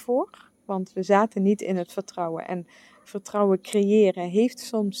tijd niet voor. Want we zaten niet in het vertrouwen. En vertrouwen creëren heeft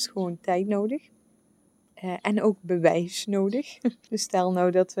soms gewoon tijd nodig. En ook bewijs nodig. Dus stel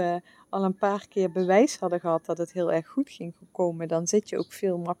nou dat we al een paar keer bewijs hadden gehad dat het heel erg goed ging komen. Dan zit je ook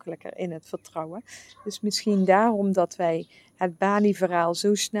veel makkelijker in het vertrouwen. Dus misschien daarom dat wij het Bali-verhaal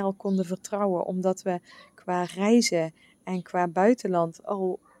zo snel konden vertrouwen. Omdat we qua reizen en qua buitenland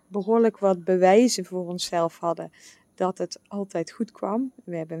al behoorlijk wat bewijzen voor onszelf hadden. dat het altijd goed kwam.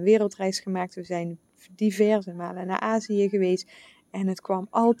 We hebben een wereldreis gemaakt. We zijn diverse malen naar Azië geweest. En het kwam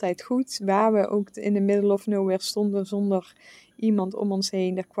altijd goed. Waar we ook in de middle of nowhere stonden zonder iemand om ons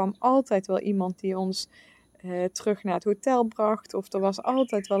heen. Er kwam altijd wel iemand die ons terug naar het hotel bracht. Of er was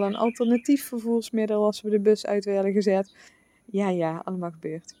altijd wel een alternatief vervoersmiddel als we de bus uit werden gezet. Ja, allemaal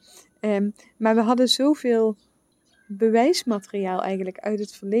gebeurd. Maar we hadden zoveel bewijsmateriaal eigenlijk uit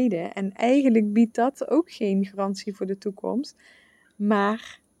het verleden. En eigenlijk biedt dat ook geen garantie voor de toekomst.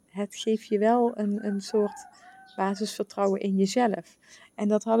 Maar het geeft je wel een soort basisvertrouwen in jezelf. En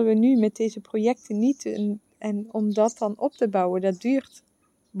dat hadden we nu met deze projecten niet. En om dat dan op te bouwen, dat duurt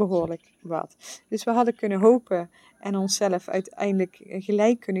behoorlijk wat. Dus we hadden kunnen hopen en onszelf uiteindelijk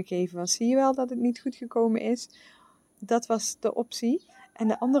gelijk kunnen geven. Want zie je wel dat het niet goed gekomen is? Dat was de optie. En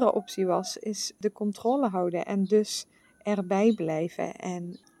de andere optie is de controle houden en dus erbij blijven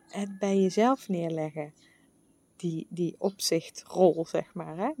en het bij jezelf neerleggen. Die opzichtrol, zeg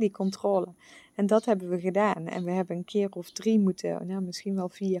maar, hè? Die controle. En dat hebben we gedaan. En we hebben een keer of 3 misschien wel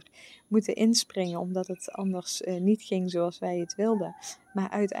 4, moeten inspringen, omdat het anders niet ging zoals wij het wilden. Maar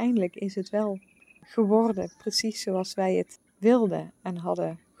uiteindelijk is het wel geworden, precies zoals wij het wilden en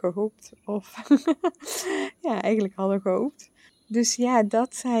hadden gehoopt. Of ja, eigenlijk hadden gehoopt. Dus ja,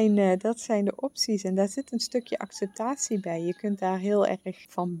 dat zijn de opties. En daar zit een stukje acceptatie bij. Je kunt daar heel erg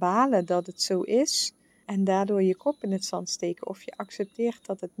van balen dat het zo is. En daardoor je kop in het zand steken. Of je accepteert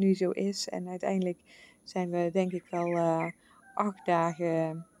dat het nu zo is. En uiteindelijk zijn we denk ik wel 8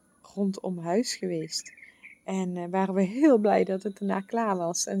 dagen rondom huis geweest. En waren we heel blij dat het daarna klaar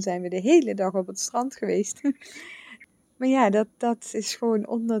was. En zijn we de hele dag op het strand geweest. Maar ja, dat is gewoon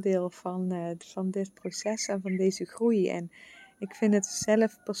onderdeel van dit proces en van deze groei. En ik vind het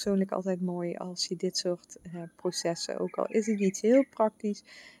zelf persoonlijk altijd mooi als je dit soort processen, ook al is het iets heel praktisch,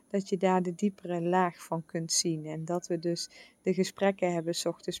 dat je daar de diepere laag van kunt zien. En dat we dus de gesprekken hebben 's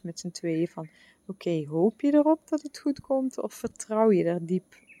ochtends met z'n tweeën van, oké, hoop je erop dat het goed komt of vertrouw je er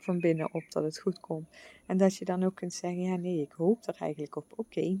diep van binnen op dat het goed komt? En dat je dan ook kunt zeggen, ja nee, ik hoop er eigenlijk op.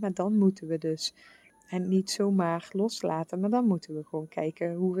 Oké, maar dan moeten we dus en niet zomaar loslaten, maar dan moeten we gewoon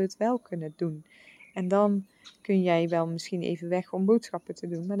kijken hoe we het wel kunnen doen. En dan kun jij wel misschien even weg om boodschappen te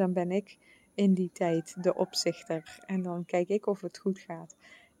doen, maar dan ben ik in die tijd de opzichter. En dan kijk ik of het goed gaat.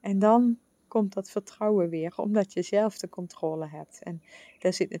 En dan komt dat vertrouwen weer, omdat je zelf de controle hebt. En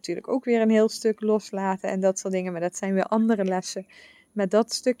daar zit natuurlijk ook weer een heel stuk loslaten en dat soort dingen, maar dat zijn weer andere lessen. Maar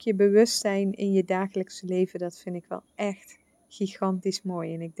dat stukje bewustzijn in je dagelijkse leven, dat vind ik wel echt gigantisch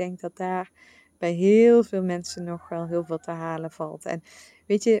mooi. En ik denk dat daar bij heel veel mensen nog wel heel veel te halen valt. En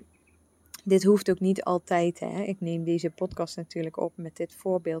weet je, dit hoeft ook niet altijd. Hè? Ik neem deze podcast natuurlijk op met dit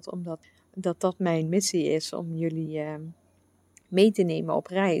voorbeeld, omdat dat mijn missie is om jullie mee te nemen op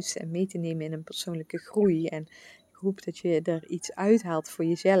reis en mee te nemen in een persoonlijke groei. En ik hoop dat je er iets uithaalt voor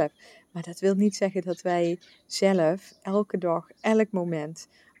jezelf. Maar dat wil niet zeggen dat wij zelf elke dag, elk moment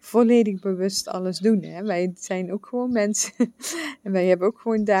volledig bewust alles doen. Hè? Wij zijn ook gewoon mensen. En wij hebben ook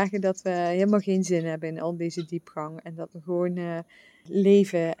gewoon dagen dat we helemaal geen zin hebben in al deze diepgang. En dat we gewoon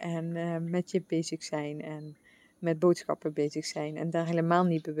leven en met je bezig zijn en met boodschappen bezig zijn. En daar helemaal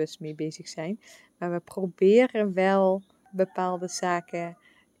niet bewust mee bezig zijn. Maar we proberen wel bepaalde zaken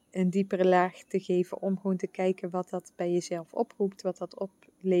een diepere laag te geven om gewoon te kijken wat dat bij jezelf oproept, wat dat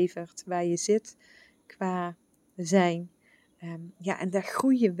oplevert, waar je zit qua zijn. Ja, en daar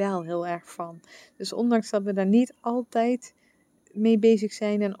groei je wel heel erg van. Dus ondanks dat we daar niet altijd mee bezig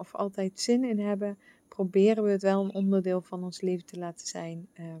zijn en of altijd zin in hebben, proberen we het wel een onderdeel van ons leven te laten zijn.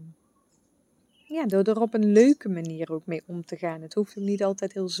 Ja, door er op een leuke manier ook mee om te gaan. Het hoeft ook niet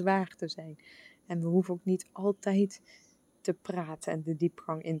altijd heel zwaar te zijn. En we hoeven ook niet altijd te praten en de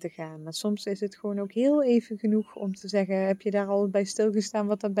diepgang in te gaan. Maar soms is het gewoon ook heel even genoeg om te zeggen, heb je daar al bij stilgestaan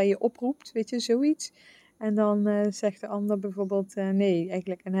wat dat bij je oproept? Weet je, zoiets. En dan zegt de ander bijvoorbeeld, nee,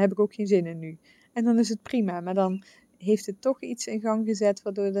 eigenlijk, en daar heb ik ook geen zin in nu. En dan is het prima, maar dan heeft het toch iets in gang gezet,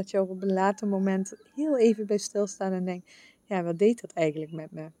 waardoor dat je op een later moment heel even bij stilstaat en denkt, ja, wat deed dat eigenlijk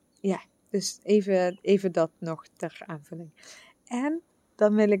met me? Ja, dus even dat nog ter aanvulling. En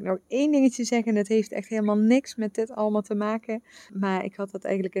dan wil ik nog 1 dingetje zeggen. Het heeft echt helemaal niks met dit allemaal te maken. Maar ik had dat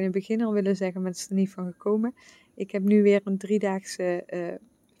eigenlijk in het begin al willen zeggen, maar het is er niet van gekomen. Ik heb nu weer een 3-daagse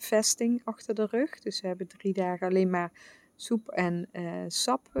fasting achter de rug. Dus we hebben 3 dagen alleen maar soep en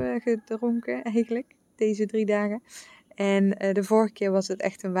sap gedronken eigenlijk. Deze 3 dagen. En de vorige keer was het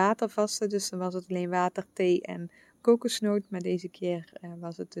echt een watervasten. Dus dan was het alleen water, thee en kokosnoot. Maar deze keer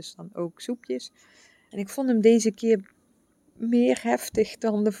was het dus dan ook soepjes. En ik vond hem deze keer meer heftig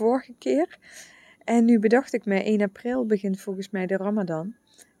dan de vorige keer. En nu bedacht ik me, 1 april begint volgens mij de Ramadan.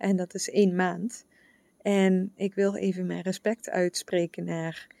 En dat is 1 maand. En ik wil even mijn respect uitspreken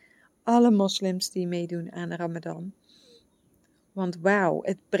naar alle moslims die meedoen aan de Ramadan. Want wauw,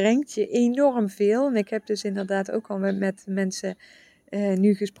 het brengt je enorm veel. En ik heb dus inderdaad ook al met mensen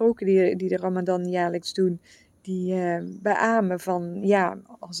nu gesproken die de Ramadan jaarlijks doen. Die beamen van, ja,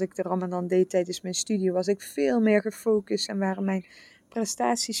 als ik de Ramadan deed tijdens mijn studie, was ik veel meer gefocust en waren mijn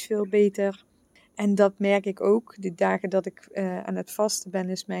prestaties veel beter. En dat merk ik ook. De dagen dat ik aan het vasten ben,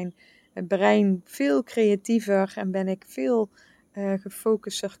 is mijn brein veel creatiever en ben ik veel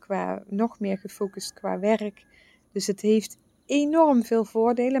nog meer gefocust qua werk. Dus het heeft enorm veel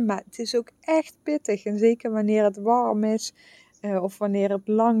voordelen, maar het is ook echt pittig. En zeker wanneer het warm is of wanneer het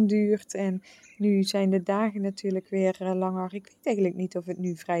lang duurt. En nu zijn de dagen natuurlijk weer langer. Ik weet eigenlijk niet of het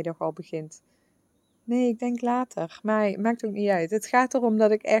nu vrijdag al begint. Nee, ik denk later. Maar het maakt ook niet uit. Het gaat erom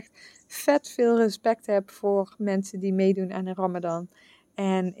dat ik echt vet veel respect heb voor mensen die meedoen aan de Ramadan.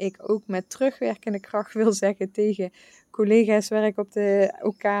 En ik ook met terugwerkende kracht wil zeggen tegen collega's waar ik op de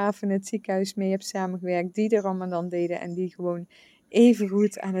OK of in het ziekenhuis mee heb samengewerkt, die de Ramadan deden en die gewoon even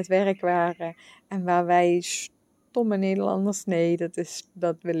goed aan het werk waren. En waar wij stomme Nederlanders, nee,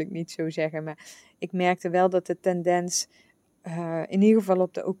 dat wil ik niet zo zeggen. Maar ik merkte wel dat de tendens in ieder geval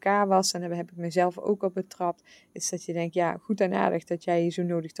op de OK was, en daar heb ik mezelf ook op betrapt, is dat je denkt, ja, goed en aardig dat jij zo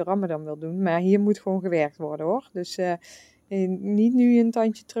nodig de Ramadan wil doen, maar hier moet gewoon gewerkt worden hoor. Dus niet nu een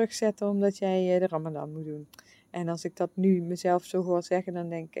tandje terugzetten omdat jij de Ramadan moet doen. En als ik dat nu mezelf zo hoor zeggen, dan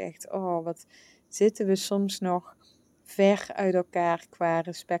denk ik echt, oh, wat zitten we soms nog ver uit elkaar qua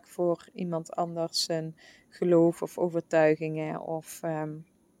respect voor iemand anders zijn geloof of overtuigingen of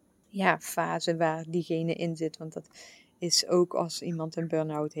fase waar diegene in zit. Want dat is ook als iemand een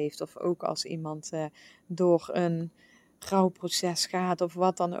burn-out heeft of ook als iemand door een rouwproces gaat of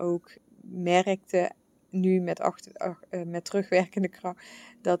wat dan ook, merkte nu met terugwerkende kracht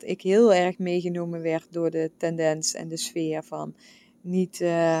dat ik heel erg meegenomen werd door de tendens en de sfeer van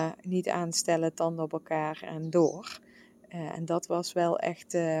niet aanstellen, tanden op elkaar en door. En dat was wel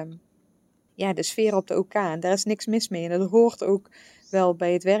echt de sfeer op de OK. En daar is niks mis mee. En dat hoort ook wel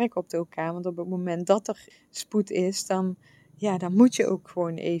bij het werk op de OK. Want op het moment dat er spoed is, dan moet je ook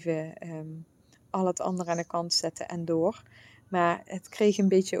gewoon even al het andere aan de kant zetten en door. Maar het kreeg een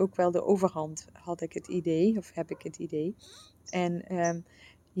beetje ook wel de overhand, had ik het idee, of heb ik het idee. En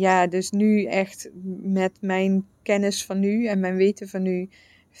dus nu echt met mijn kennis van nu en mijn weten van nu,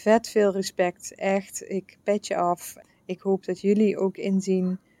 vet veel respect. Echt, ik pet je af. Ik hoop dat jullie ook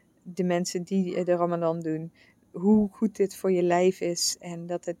inzien, de mensen die de Ramadan doen, hoe goed dit voor je lijf is. En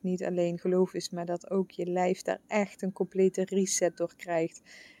dat het niet alleen geloof is, maar dat ook je lijf daar echt een complete reset door krijgt.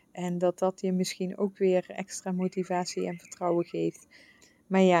 En dat je misschien ook weer extra motivatie en vertrouwen geeft.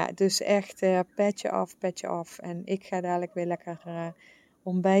 Maar ja, dus echt petje af. En ik ga dadelijk weer lekker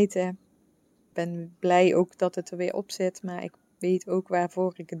ontbijten. Ik ben blij ook dat het er weer op zit, maar ik weet ook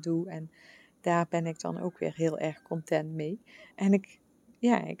waarvoor ik het doe. En daar ben ik dan ook weer heel erg content mee. En ik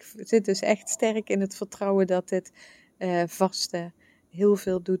zit dus echt sterk in het vertrouwen dat dit vaste heel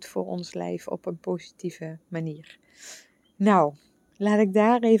veel doet voor ons lijf op een positieve manier. Nou, laat ik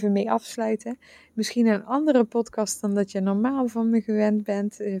daar even mee afsluiten. Misschien een andere podcast dan dat je normaal van me gewend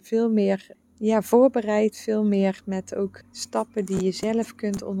bent. Veel meer voorbereid, veel meer met ook stappen die je zelf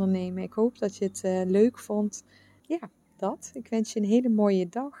kunt ondernemen. Ik hoop dat je het leuk vond. Ja, dat. Ik wens je een hele mooie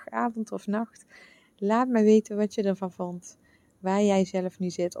dag, avond of nacht. Laat me weten wat je ervan vond. Waar jij zelf nu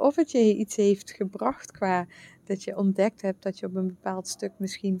zit. Of het je iets heeft gebracht qua dat je ontdekt hebt dat je op een bepaald stuk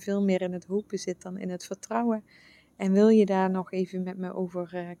misschien veel meer in het hopen zit dan in het vertrouwen. En wil je daar nog even met me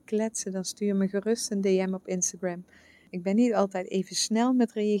over kletsen, dan stuur me gerust een DM op Instagram. Ik ben niet altijd even snel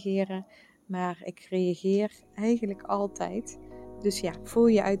met reageren, maar ik reageer eigenlijk altijd. Dus ja, voel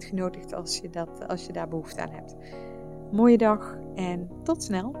je uitgenodigd als je daar behoefte aan hebt. Mooie dag en tot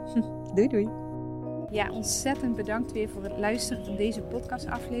snel. Doei doei. Ja, ontzettend bedankt weer voor het luisteren van deze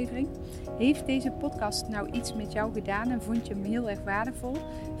podcastaflevering. Heeft deze podcast nou iets met jou gedaan en vond je hem heel erg waardevol?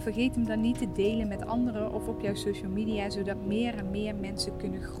 Vergeet hem dan niet te delen met anderen of op jouw social media, zodat meer en meer mensen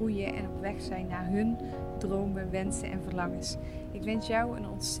kunnen groeien en op weg zijn naar hun dromen, wensen en verlangens. Ik wens jou een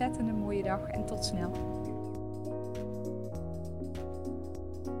ontzettende mooie dag en tot snel.